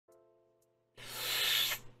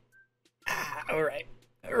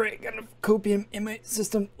Alright, got enough copium in my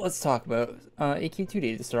system. Let's talk about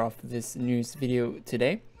AQ2D to start off this news video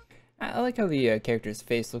today. I like how the character's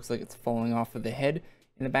face looks like it's falling off of the head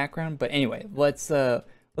in the background, but anyway, let's play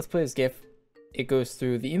this GIF. It goes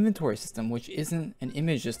through the inventory system, which isn't an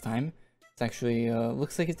image this time. It's actually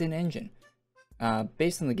looks like it's an engine.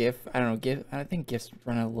 Based on the GIF, I don't know, I think GIFs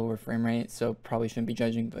run at a lower frame rate, so probably shouldn't be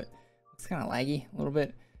judging, but it's kind of laggy a little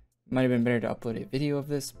bit. Might have been better to upload a video of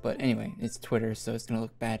this, but anyway, it's Twitter, so it's gonna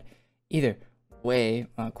look bad either way,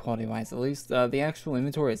 quality wise at least. The actual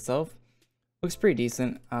inventory itself looks pretty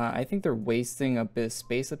decent. I think they're wasting a bit of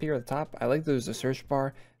space up here at the top. I like there's a search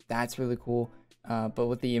bar, that's really cool. But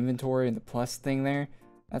with the inventory and the plus thing there,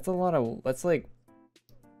 that's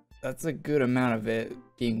a good amount of it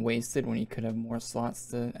being wasted when you could have more slots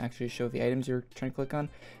to actually show the items you're trying to click on.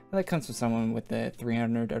 But that comes from someone with the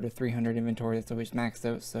 300 out of 300 inventory that's always maxed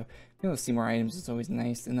out, so being able to see more items is always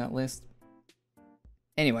nice in that list.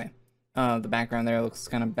 Anyway, the background there looks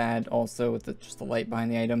kind of bad also with just the light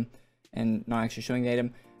behind the item and not actually showing the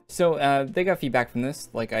item. So they got feedback from this,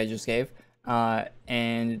 like I just gave,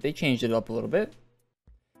 and they changed it up a little bit.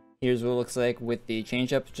 Here's what it looks like with the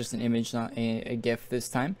change up, just an image, not a GIF this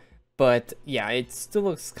time. But yeah, it still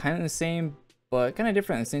looks kind of the same, but kind of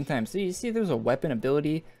different at the same time. So you see there's a weapon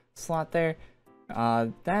ability slot there.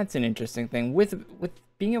 That's an interesting thing. With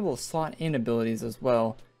being able to slot in abilities as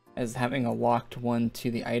well as having a locked one to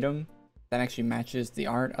the item, that actually matches the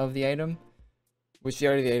art of the item. Which the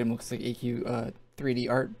art of the item looks like AQ 3D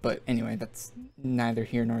art, but anyway, that's neither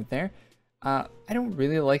here nor there. I don't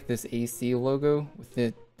really like this AC logo with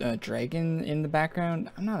the dragon in the background.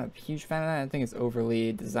 I'm not a huge fan of that. I think it's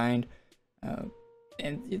overly designed,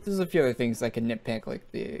 and there's a few other things I can nitpick,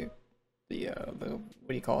 like the what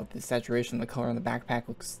do you call it? The saturation, the color on the backpack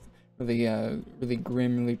looks really really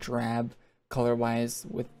grim, really drab color wise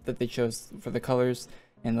with that they chose for the colors,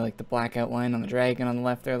 and like the black outline on the dragon on the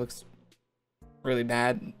left there looks really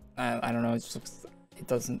bad. I don't know. It just looks. It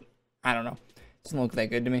doesn't. I don't know. It doesn't look that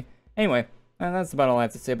good to me. Anyway, that's about all I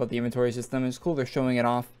have to say about the inventory system. It's cool they're showing it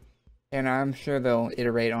off, and I'm sure they'll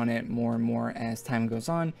iterate on it more and more as time goes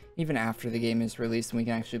on, even after the game is released and we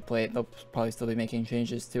can actually play it. They'll probably still be making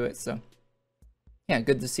changes to it, so yeah,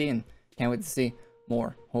 good to see, and can't wait to see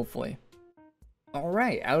more, hopefully.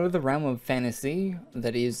 Alright, out of the realm of fantasy,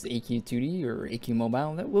 that is AQ2D or AQ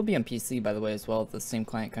Mobile. That will be on PC, by the way, as well. The same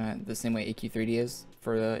client, kind of the same way AQ3D is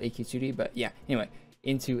for the AQ2D, but yeah, anyway,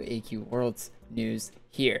 into AQ Worlds news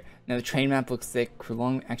here. Now the train map looks sick.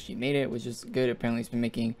 Krulong actually made it, which is good. Apparently he's been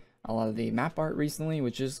making a lot of the map art recently,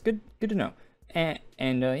 which is good to know. And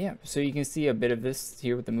yeah, so you can see a bit of this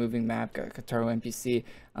here with the moving map. Got Kotaro NPC,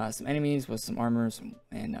 some enemies with some armors,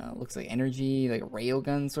 and looks like energy, like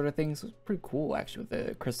railgun sort of things. So it's pretty cool actually with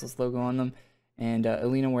the Crystal's logo on them. And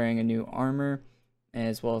Alina wearing a new armor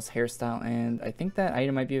as well as hairstyle, and I think that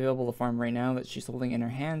item might be available to farm right now that she's holding in her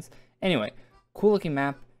hands. Anyway, cool looking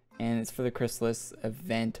map, and it's for the Chrysalis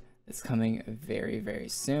event that's coming very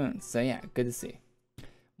soon. So yeah, good to see.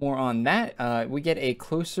 More on that, we get a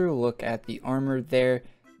closer look at the armor there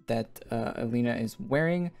that Alina is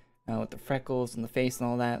wearing, with the freckles and the face and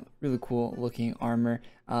all that. Really cool looking armor.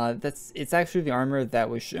 It's actually the armor that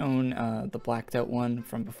was shown, the blacked out one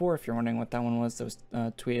from before. If you're wondering what that one was, that was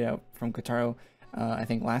tweeted out from Kotaro, I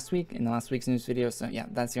think last week, in last week's news video. So yeah,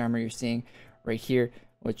 that's the armor you're seeing right here,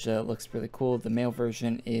 which looks really cool. The male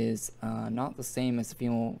version is not the same as the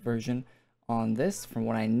female version on this, from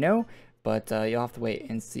what I know. But you'll have to wait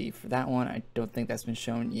and see for that one. I don't think that's been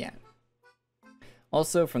shown yet.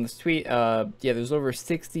 Also, from this tweet, yeah, there's over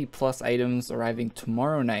 60 plus items arriving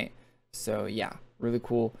tomorrow night. So yeah, really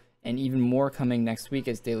cool. And even more coming next week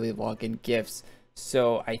as daily login gifts.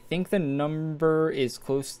 So I think the number is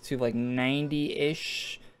close to like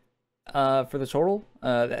 90-ish for the total.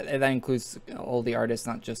 That includes all the artists,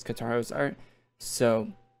 not just Kotaro's art. So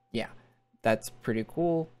yeah, that's pretty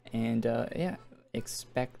cool. And yeah,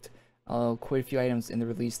 expect quite a few items in the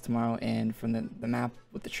release tomorrow, and from the map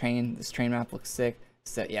with the train, this train map looks sick.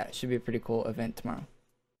 So yeah, it should be a pretty cool event tomorrow.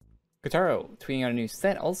 Kotaro tweeting out a new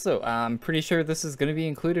set. Also, I'm pretty sure this is going to be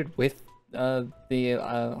included with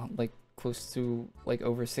the like close to like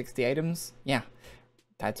over 60 items. Yeah,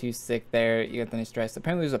 tattoo sick there. You got the nice dress.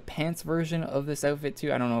 Apparently there's a pants version of this outfit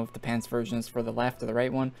too. I don't know if the pants version is for the left or the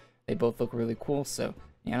right one. They both look really cool, so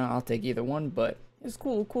you know, I'll take either one, but it's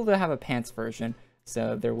cool to have a pants version.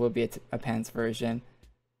 So there will be a pants version.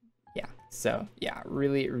 Yeah, so yeah,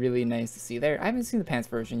 really nice to see there. I haven't seen the pants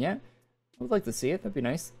version yet. I would like to see it. That'd be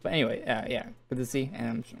nice. But anyway, yeah, good to see,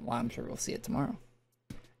 and I'm sure we'll see it tomorrow.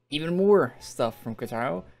 Even more stuff from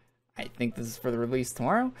Kotaro. I think this is for the release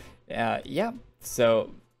tomorrow. Yeah,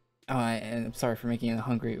 so And I'm sorry for making you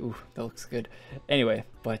hungry. Ooh, that looks good. Anyway,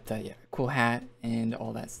 but yeah, cool hat and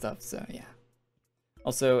all that stuff. So yeah.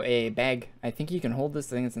 Also a bag. I think you can hold this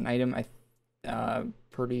thing as an item.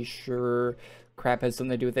 Pretty sure crab has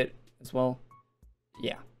something to do with it as well.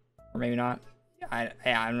 Yeah, or maybe not.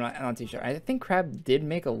 I'm not too sure. I think Crab did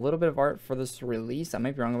make a little bit of art for this release. I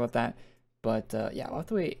might be wrong about that, but yeah, I'll have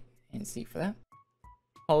to wait and see for that.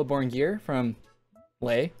 Hollowborn gear from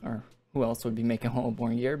Lay, or who else would be making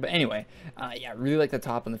Hollowborn gear? But anyway, yeah, really like the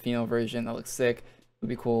top on the female version. That looks sick. Would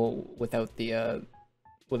be cool without the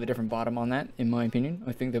with a different bottom on that, in my opinion.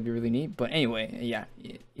 I think that'd be really neat. But anyway, yeah,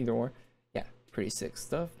 either or, yeah, pretty sick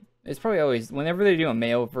stuff. It's probably always, whenever they do a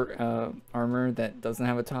male armor that doesn't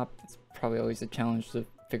have a top, it's probably always a challenge to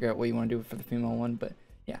figure out what you want to do for the female one. But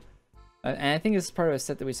yeah, and I think this is part of a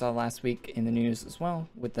set that we saw last week in the news as well,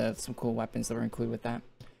 with some cool weapons that were included with that.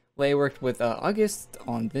 Lay worked with August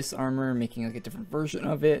on this armor, making like a different version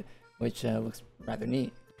of it, which looks rather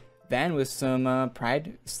neat. Vann with some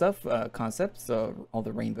pride stuff, concepts, so all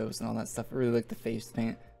the rainbows and all that stuff. I really like the face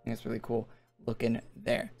paint. I think it's really cool looking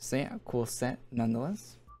there. So yeah, cool set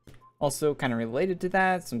nonetheless. Also kind of related to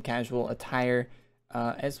that, some casual attire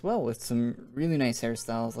as well, with some really nice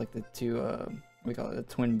hairstyles, like the two, we call it the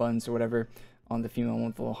twin buns or whatever, on the female one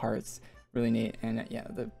with the little hearts. Really neat. And yeah,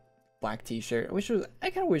 the black t-shirt. I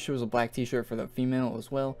kind of wish it was a black t-shirt for the female as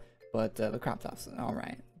well, but the crop tops, all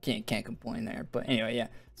right. Can't complain there. But anyway, yeah,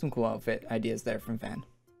 some cool outfit ideas there from Vann,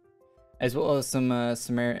 as well as some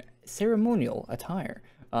ceremonial attire.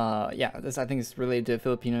 Yeah, this I think is related to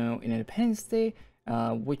Filipino Independence Day,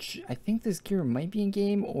 which I think this gear might be in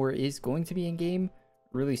game or is going to be in game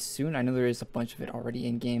really soon. I know there is a bunch of it already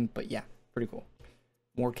in game, but yeah, pretty cool.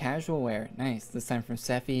 More casual wear, nice. This time from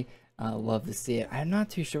Seffy. Love to see it. I'm not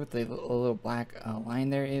too sure what the little black line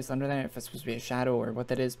there is under there, if it's supposed to be a shadow or what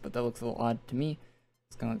that is, but that looks a little odd to me.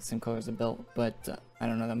 It's kind of like the same color as the belt, but I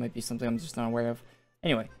don't know, that might be something I'm just not aware of.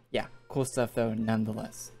 Anyway, yeah, cool stuff though,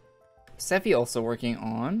 nonetheless. Seffy also working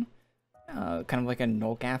on kind of like a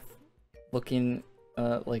Nolgath looking,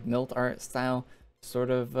 like milt art style sort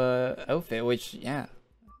of outfit, which, yeah,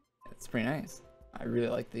 it's pretty nice. I really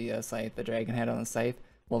like the scythe, the dragon head on the scythe.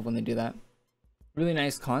 Love when they do that. Really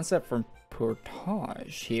nice concept from Protege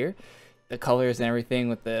here. The colors and everything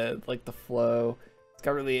with the flow. It's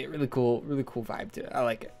got really cool vibe to it. I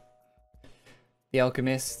like it. The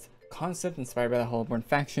Alchemist concept inspired by the Hollowborn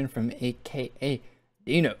faction from AKA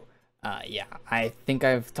Dino. Yeah, I think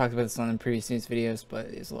I've talked about this on the previous news videos,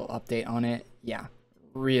 but there's a little update on it. Yeah,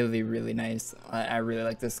 really nice. I really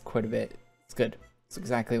like this quite a bit. It's good. It's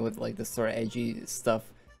exactly what like this sort of edgy stuff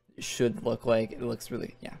should look like. It looks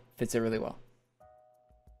really, yeah, fits it really well.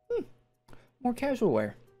 More casual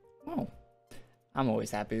wear. Oh, I'm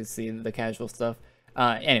always happy to see the casual stuff.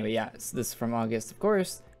 Anyway, yeah, so this is from August, of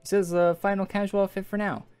course. He says final casual outfit for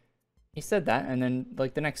now. He said that, and then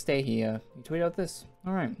like the next day he tweeted out this.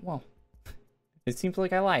 All right, well, it seems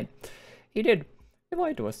like I lied. He did. He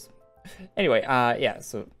lied to us. Anyway, yeah,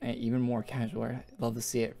 so even more casual wear. Love to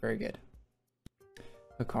see it. Very good.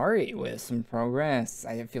 Hikari with some progress.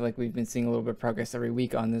 I feel like we've been seeing a little bit of progress every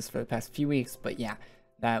week on this for the past few weeks, but yeah,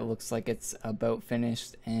 that looks like it's about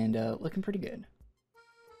finished and looking pretty good.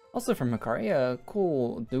 Also from Hikari, a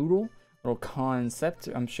cool doodle, little concept,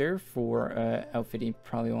 I'm sure, for outfit he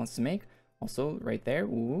probably wants to make. Also right there,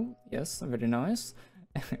 ooh, yes, very nice.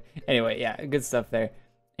 Anyway, yeah, good stuff there.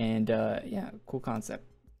 And yeah, cool concept.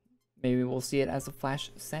 Maybe we'll see it as a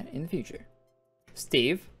Flash set in the future.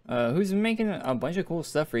 Steve, who's been making a bunch of cool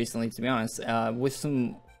stuff recently, to be honest, with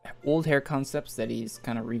some old hair concepts that he's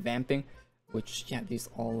kind of revamping, which, yeah, these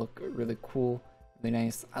all look really cool, really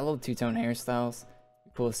nice. I love two-tone hairstyles.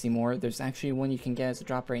 Cool to see more. There's actually one you can get as a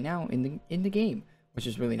drop right now in the game, which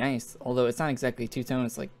is really nice. Although it's not exactly two-tone,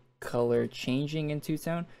 it's like color changing in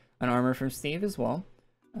two-tone. An armor from Steve as well,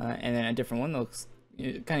 and then a different one that looks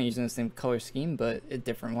kind of using the same color scheme, but a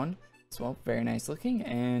different one as well. Very nice looking.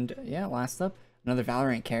 And yeah, last up, another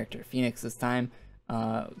Valorant character, Phoenix this time.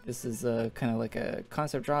 This is kind of like a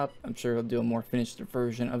concept drop. I'm sure he'll do a more finished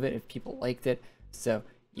version of it if people liked it. So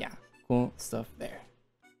yeah, cool stuff there.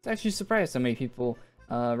 It's actually surprised so many people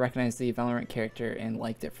recognized the Valorant character and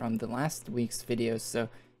liked it from the last week's videos. So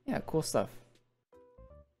yeah, cool stuff.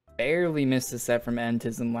 Barely missed a set from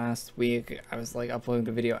Antisam last week. I was like uploading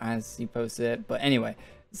the video as he posted it, but anyway.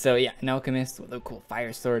 So yeah, an Alchemist with a cool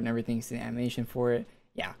fire sword and everything. You see the animation for it.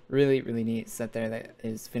 Yeah, really neat set there that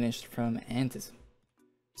is finished from Antisam.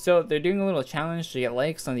 So they're doing a little challenge to get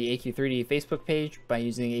likes on the AQ3D Facebook page by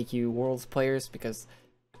using AQ Worlds players, because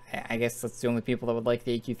I guess that's the only people that would like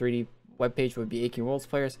the AQ3D webpage would be AQ Worlds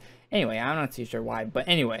players. Anyway, I'm not too sure why, but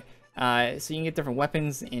anyway, So you can get different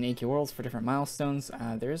weapons in AQ Worlds for different milestones.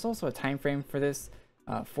 There is also a time frame for this,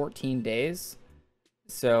 14 days.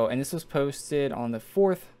 So, and this was posted on the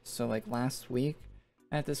 4th, so like last week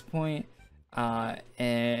at this point.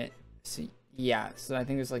 And so yeah, so I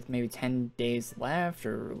think there's like maybe 10 days left,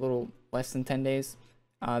 or a little less than 10 days.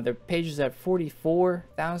 Their page is at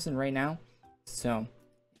 44,000 right now, so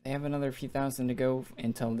they have another few thousand to go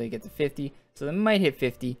until they get to 50. So they might hit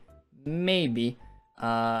 50, maybe.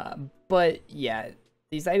 But yeah,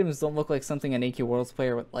 these items don't look like something an AQ Worlds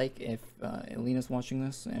player would like. If Elena's watching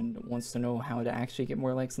this and wants to know how to actually get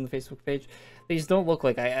more likes on the Facebook page, they just don't look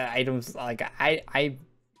like items. Like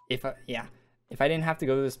if I didn't have to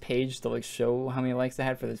go to this page to like show how many likes I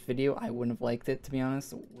had for this video, I wouldn't have liked it, to be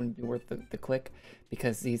honest. It wouldn't be worth the click,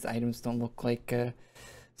 because these items don't look like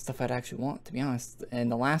stuff I'd actually want, to be honest.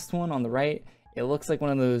 And the last one on the right, it looks like one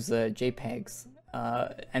of those JPEGs.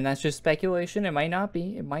 And that's just speculation. It might not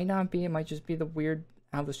be. It might not be. It might just be the weird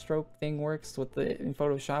how the stroke thing works with in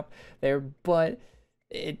Photoshop there. But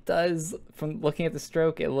it does, from looking at the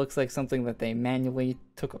stroke, it looks like something that they manually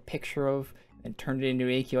took a picture of and turned it into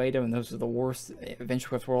an AQ item. And those are the worst Adventure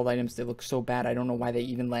Quest World items. They look so bad. I don't know why they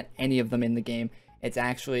even let any of them in the game. It's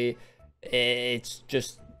actually, it's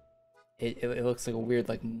just, it looks like a weird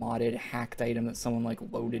like modded hacked item that someone like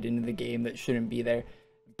loaded into the game that shouldn't be there,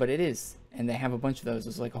 but it is. And they have a bunch of those.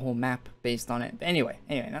 There's like a whole map based on it. But anyway,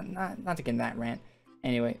 not to get in that rant.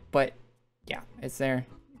 Anyway, but yeah, it's there.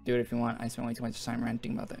 Do it if you want. I spent way too much time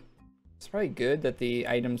ranting about that. It's probably good that the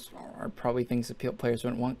items are probably things that players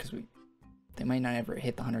wouldn't want, because they might not ever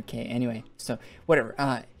hit the 100K anyway. So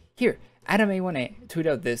whatever. Here, Adam A1A tweeted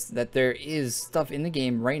out that there is stuff in the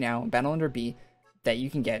game right now, Battle Under B, that you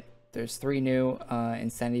can get. There's 3 new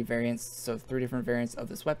Insanity variants, so 3 different variants of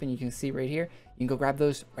this weapon. You can see right here. You can go grab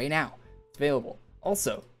those right now. It's available.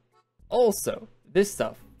 Also, this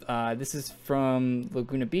stuff. This is from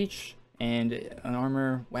Laguna Beach, and an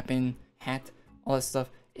armor, weapon, hat, all that stuff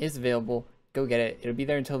is available. Go get it. It'll be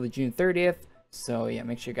there until the June 30th. So yeah,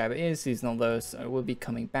 make sure you grab it. It is seasonal though, so it will be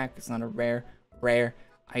coming back. It's not a rare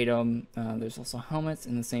item. There's also helmets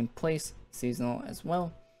in the same place, seasonal as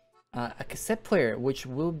well. A cassette player, which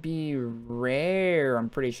will be rare, I'm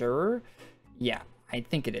pretty sure. Yeah, I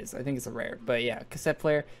think it is. I think it's a rare. But yeah, cassette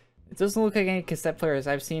player. It doesn't look like any cassette players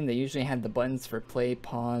I've seen. They usually had the buttons for play,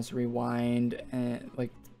 pause, rewind, and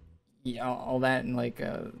like all that, and like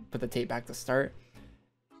put the tape back to start.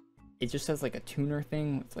 It just has like a tuner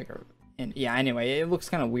thing. It's like and yeah, anyway, it looks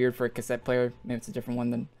kind of weird for a cassette player. Maybe it's a different one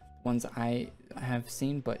than ones I have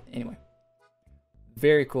seen, but anyway.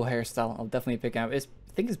 Very cool hairstyle. I'll definitely pick out. I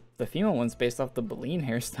think the female one's based off the Beline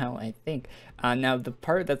hairstyle, I think. Now the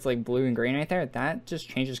part that's like blue and green right there, that just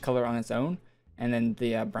changes color on its own, and then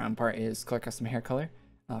the brown part is color custom hair color.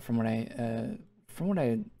 Yeah,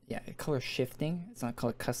 color shifting. It's not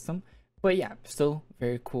color custom, but yeah, still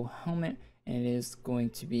very cool helmet, and it is going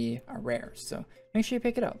to be a rare. So make sure you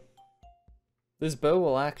pick it up. This bow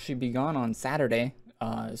will actually be gone on Saturday.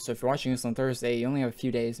 So if you're watching this on Thursday, you only have a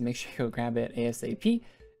few days. Make sure you go grab it ASAP.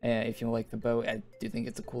 If you like the bow, I do think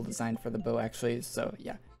it's a cool design for the bow actually. So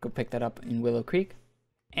yeah, go pick that up in Willow Creek.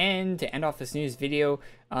 And to end off this news video,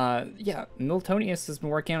 yeah, Miltonius has been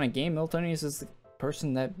working on a game. Miltonius is the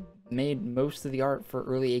person that made most of the art for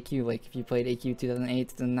early AQ. Like if you played AQ 2008,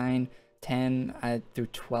 2009, 10 through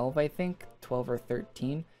 12, I think 12 or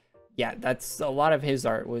 13. Yeah, that's a lot of his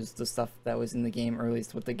art was the stuff that was in the game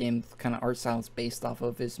earliest, what the game kind of art style is based off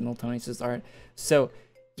of is Miltonius' art. So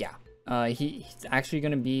yeah, he's actually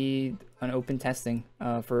going to be on open testing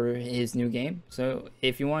for his new game. So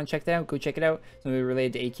if you want to check that out, go check it out. It's not really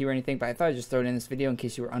related to AQ or anything, but I thought I'd just throw it in this video in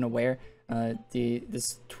case you were unaware.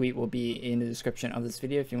 This tweet will be in the description of this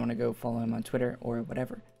video if you want to go follow him on Twitter or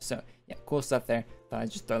whatever. So yeah, cool stuff there. Thought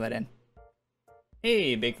I'd just throw that in.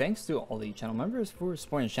 Hey, big thanks to all the channel members for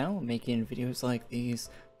supporting the channel, making videos like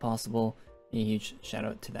these possible. A huge shout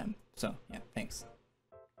out to them. So yeah, thanks.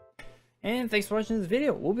 And thanks for watching this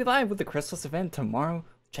video. We'll be live with the Christmas event tomorrow.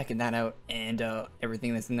 Checking that out, and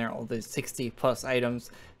everything that's in there, all those 60+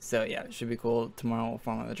 items. So yeah, it should be cool. Tomorrow we'll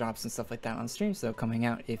follow the drops and stuff like that on stream. So coming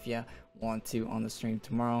out if you want to on the stream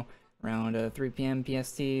tomorrow around 3 PM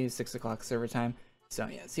PST, 6 o'clock server time. So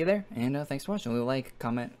yeah, see you there, and thanks for watching. Leave a like,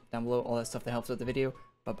 comment down below, all that stuff that helps with the video.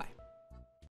 Bye bye.